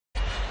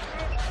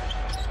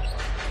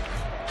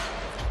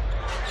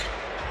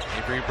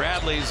Avery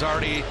Bradley's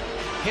already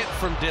hit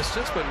from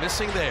distance, but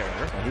missing there.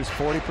 And he's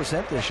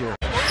 40% this year. In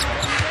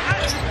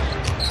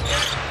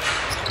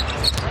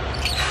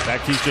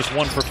fact, he's just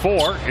 1 for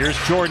 4. Here's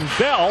Jordan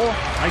Bell.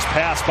 Nice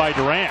pass by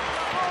Durant.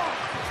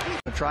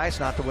 Try, it's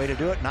not the way to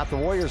do it, not the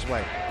Warriors'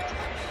 way.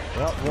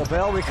 Well, will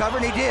Bell recover?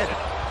 And he did.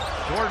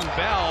 Jordan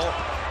Bell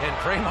and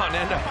Draymond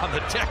end up on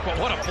the deck, but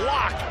what a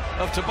block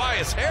of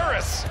Tobias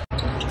Harris.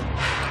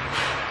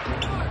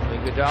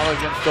 Iguodala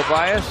against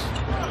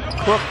Tobias.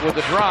 Cook with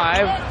the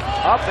drive.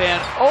 Up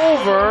and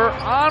over.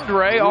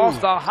 Andre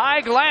off the high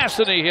glass,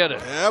 and he hit it.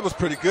 Yeah, that was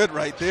pretty good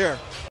right there.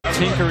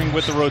 Tinkering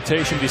with the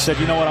rotation, he said,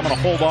 you know what, I'm going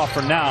to hold off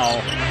for now.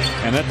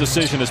 And that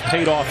decision has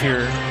paid off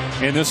here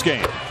in this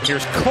game.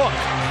 Here's Cook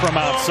from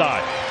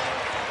outside.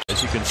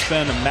 As you can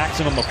spend a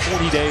maximum of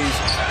 40 days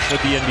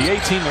with the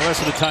NBA team, the rest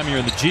of the time you're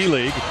in the G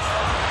League.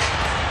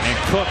 And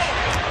Cook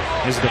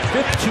is the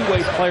 5th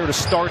two-way player to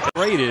start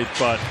rated,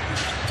 but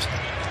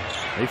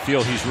they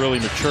feel he's really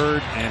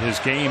matured, and his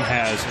game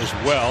has as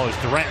well, as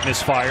Durant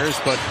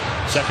misfires, but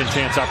second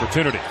chance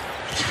opportunity.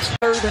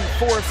 3rd and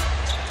 4th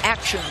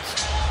actions.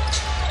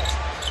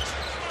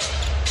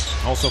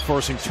 Also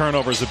forcing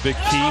turnovers a big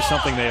key,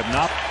 something they have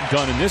not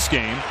done in this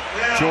game.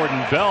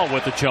 Jordan Bell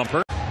with the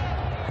jumper.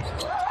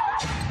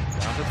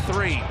 Down to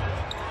 3.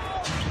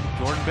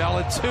 Jordan Bell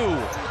at 2.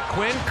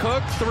 Quinn,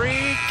 Cook, 3.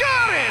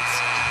 Got it!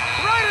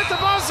 Right at the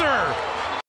buzzer!